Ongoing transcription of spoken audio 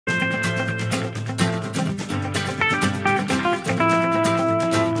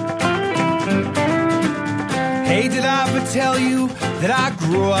tell you that I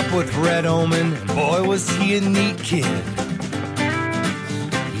grew up with Red Omen, and boy was he a neat kid.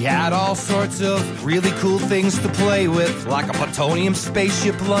 He had all sorts of really cool things to play with, like a plutonium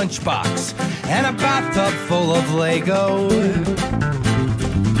spaceship lunchbox and a bathtub full of Lego.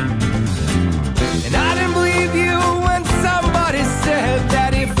 And I didn't believe you when somebody said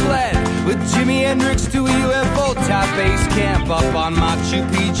that he fled with Jimi Hendrix to a UFO-type base camp up on Machu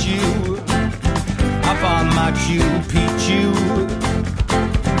Picchu. Up on Machu Picchu.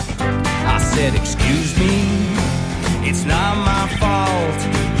 I said, excuse me, it's not my fault.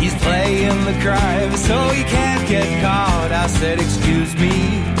 He's playing the crime, so he can't get caught. I said, excuse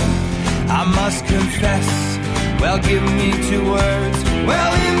me, I must confess. Well, give me 2 words.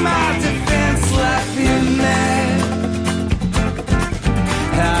 Well, in my defense, laughing mad.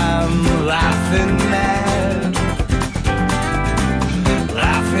 I'm laughing mad.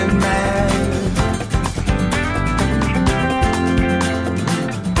 Laughing mad.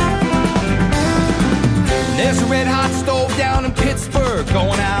 There's a red hot stove down in Pittsburgh,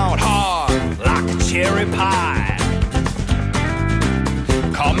 going out hard like a cherry pie.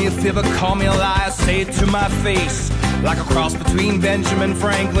 Call me a fibber, call me a liar, say it to my face, like a cross between Benjamin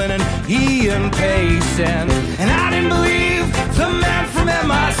Franklin and Ian Pace. And I didn't believe the man from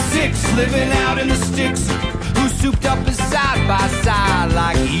MI6 living out in the sticks, who souped up his side by side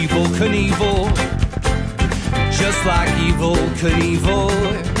like Evel Knievel, just like Evel Knievel.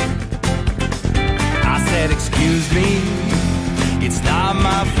 I said, excuse me, it's not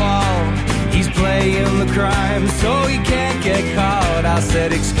my fault. He's playing the crime, so he can't get caught. I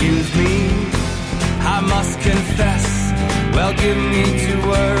said, excuse me, I must confess. Well, give me 2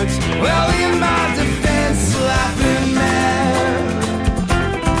 words. Well, in my defense, laughing mad.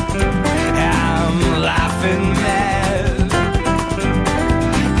 I'm laughing mad.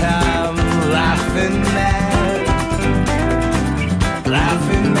 I'm laughing mad.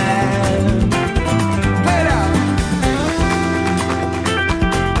 Laughing mad.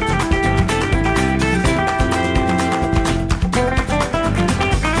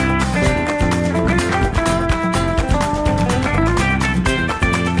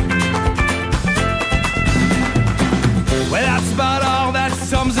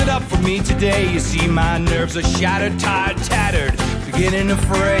 Up for me today. You see, my nerves are shattered, tired, tattered, beginning to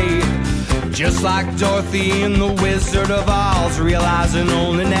fray, just like Dorothy in The Wizard of Oz, realizing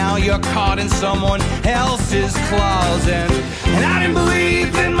only now you're caught in someone else's claws. And I didn't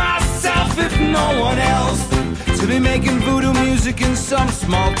believe in myself, if no one else, to be making voodoo music in some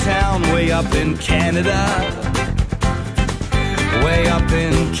small town way up in Canada, way up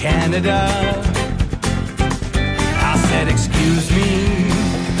in Canada. I said, excuse me,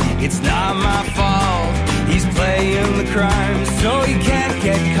 it's not my fault. He's playing the crime, so he can't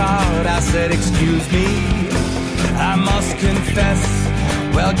get caught. I said, excuse me, I must confess.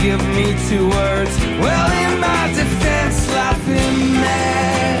 Well, give me 2 words. Well, in my defense, laughing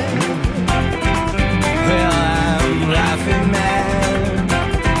mad. Well, I'm laughing mad.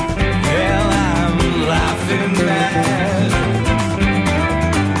 Well, I'm laughing mad.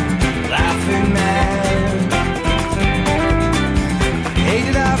 Laughing mad. Hey,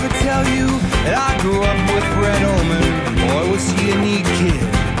 did I ever tell you that I grew up with Red Omen? Boy, was he a neat kid.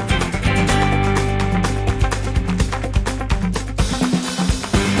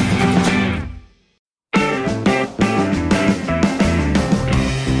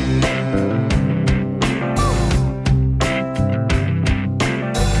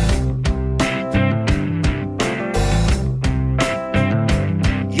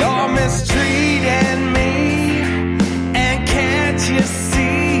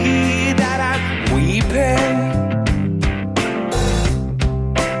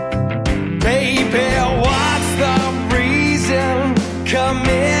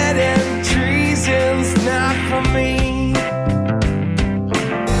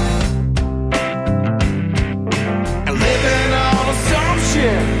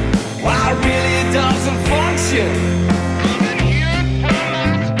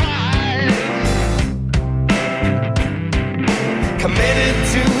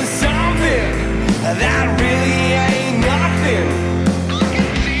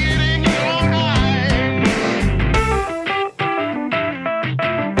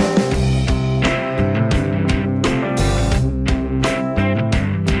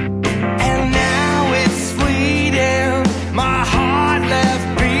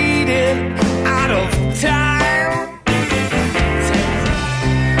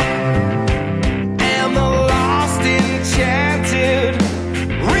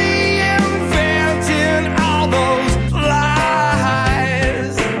 Reinventing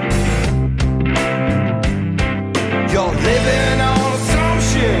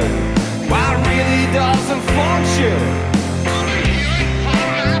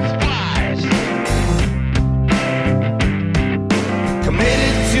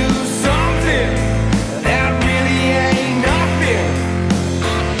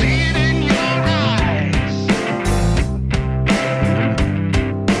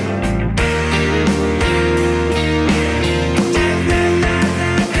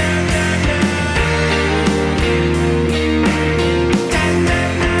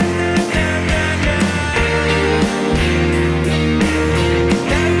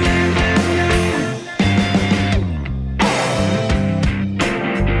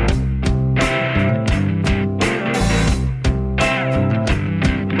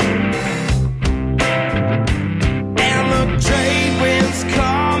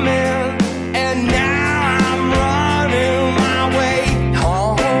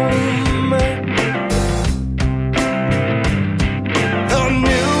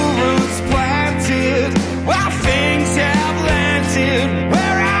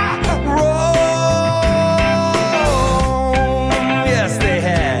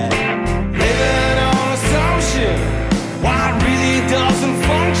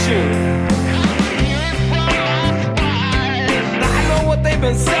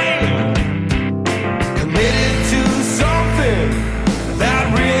been saying, committed to something that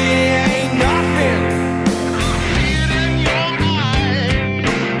really ain't nothing.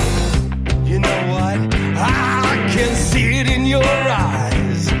 You know what? I can see it in your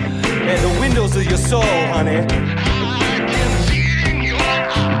eyes and the windows of your soul, honey.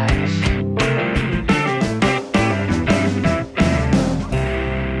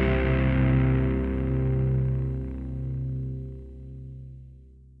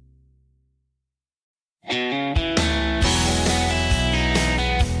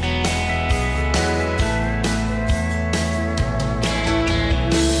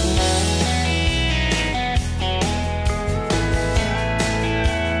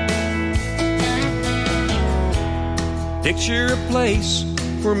 Picture a place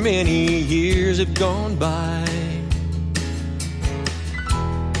where many years have gone by.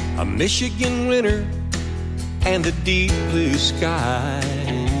 A Michigan winter and a deep blue sky.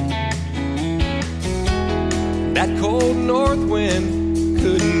 That cold north wind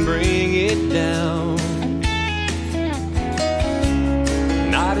couldn't bring it down.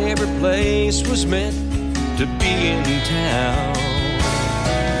 Not every place was meant to be in town.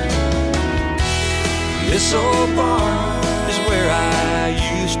 This old barn is where I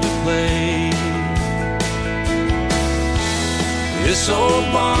used to play. This old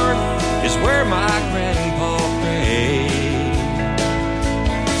barn is where my grandpa prayed.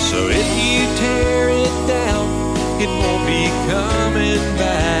 So if you tear it down, it won't be coming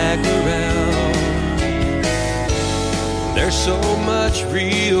back around. There's so much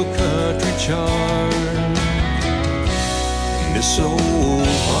real country charm in this old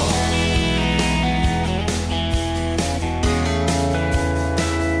barn.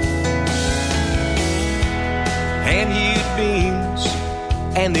 Hand-hewed beams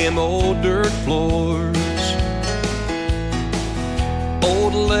and them old dirt floors,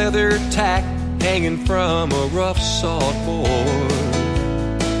 old leather tack hanging from a rough salt board.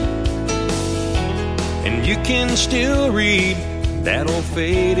 And you can still read that old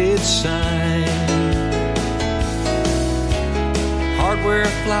faded sign,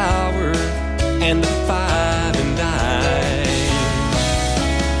 hardware flour and the 5 and dime.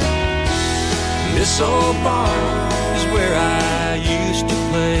 This old barn is where I used to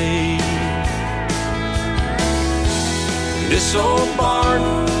play. This old barn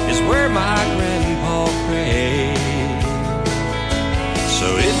is where my grandpa prayed. So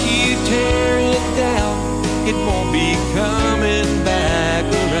if you tear it down, it won't be coming back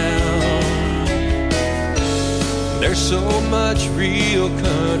around. There's so much real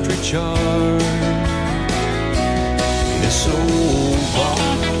country charm in this old barn.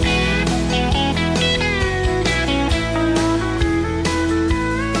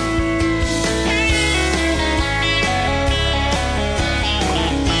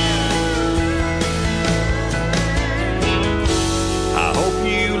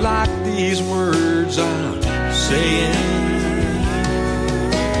 These words I'm saying,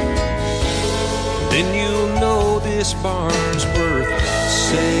 then you'll know this barn's worth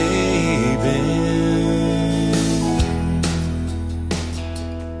saving.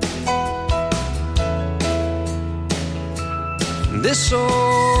 This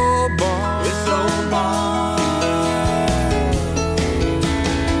old barn,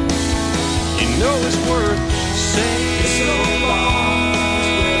 you know it's worth saving.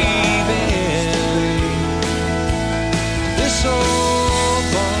 This old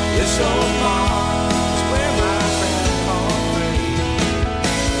barn, this old barn is where my grandpa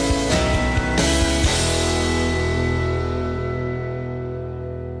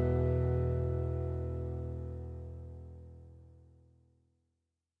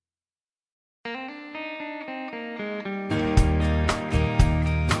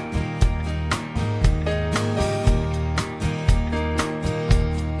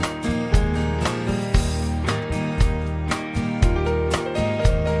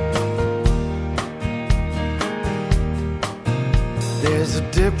There's a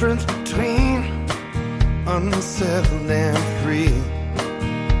difference between unsettled and free.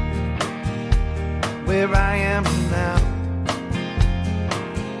 Where I am now,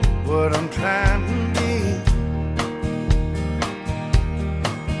 what I'm trying to be.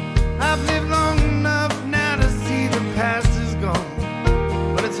 I've lived long enough now to see the past is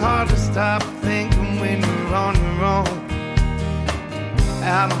gone, but it's hard to stop thinking when you're on your own.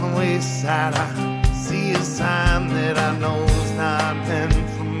 Out on the wayside I see a sign that I know is not meant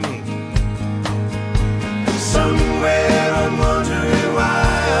for me. Somewhere I'm wondering why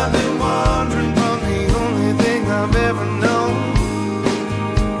I've been wandering from the only thing I've ever known.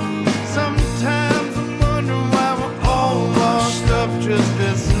 Sometimes I'm wondering why we're all washed up just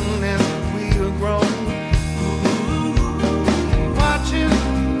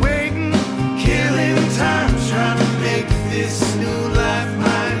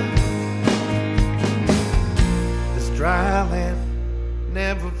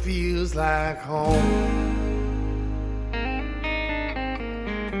never feels like home.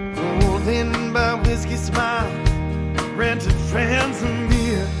 Golden by whiskey smile, rented friends and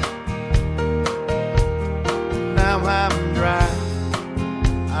beer. Now I'm dry,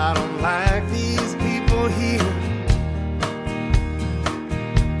 I don't like these people here.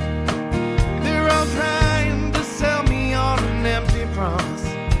 They're all trying to sell me on an empty promise.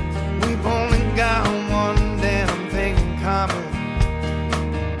 We've only got one damn thing in common.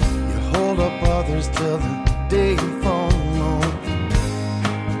 You hold up others till the day you fall alone.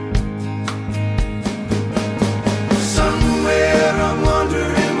 Somewhere I'm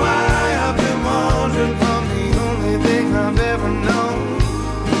wondering why I've been wandering from the only thing I've ever known.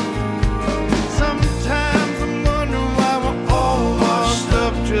 Sometimes I'm wondering why we're all washed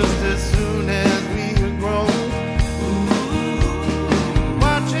up just as soon as we are grown.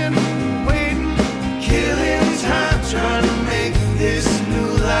 Watching, waiting, killing time, trying to make this new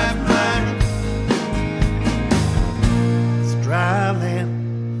life mine. This dry land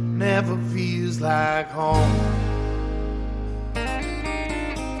never feels like home.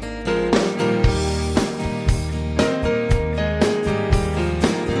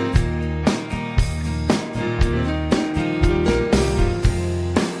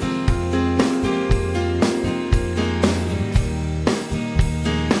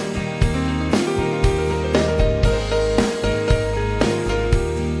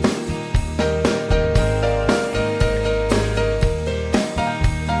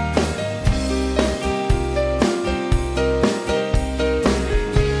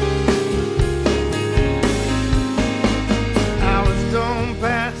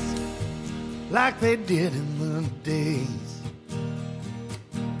 Like they did in the days.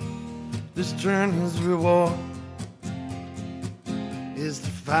 This journey's reward is to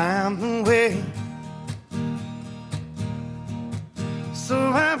find the way. So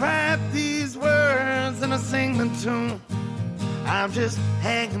I write these words and I sing the tune. I'm just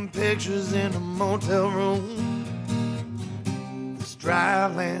hanging pictures in a motel room. This dry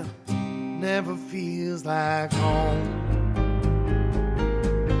land never feels like home.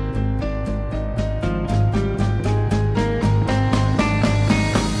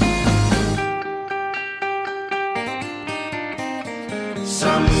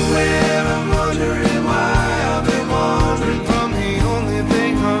 Somewhere I'm wondering why I've been wandering from the only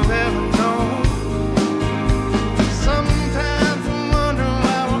thing I've ever known. Sometimes I'm wondering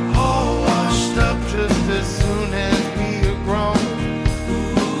why we're all washed up just as soon as we are grown.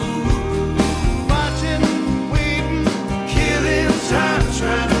 Watching, waiting, killing time,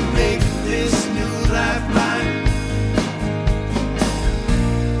 trying to make this new life mine.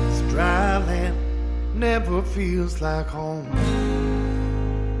 This dry land never feels like home.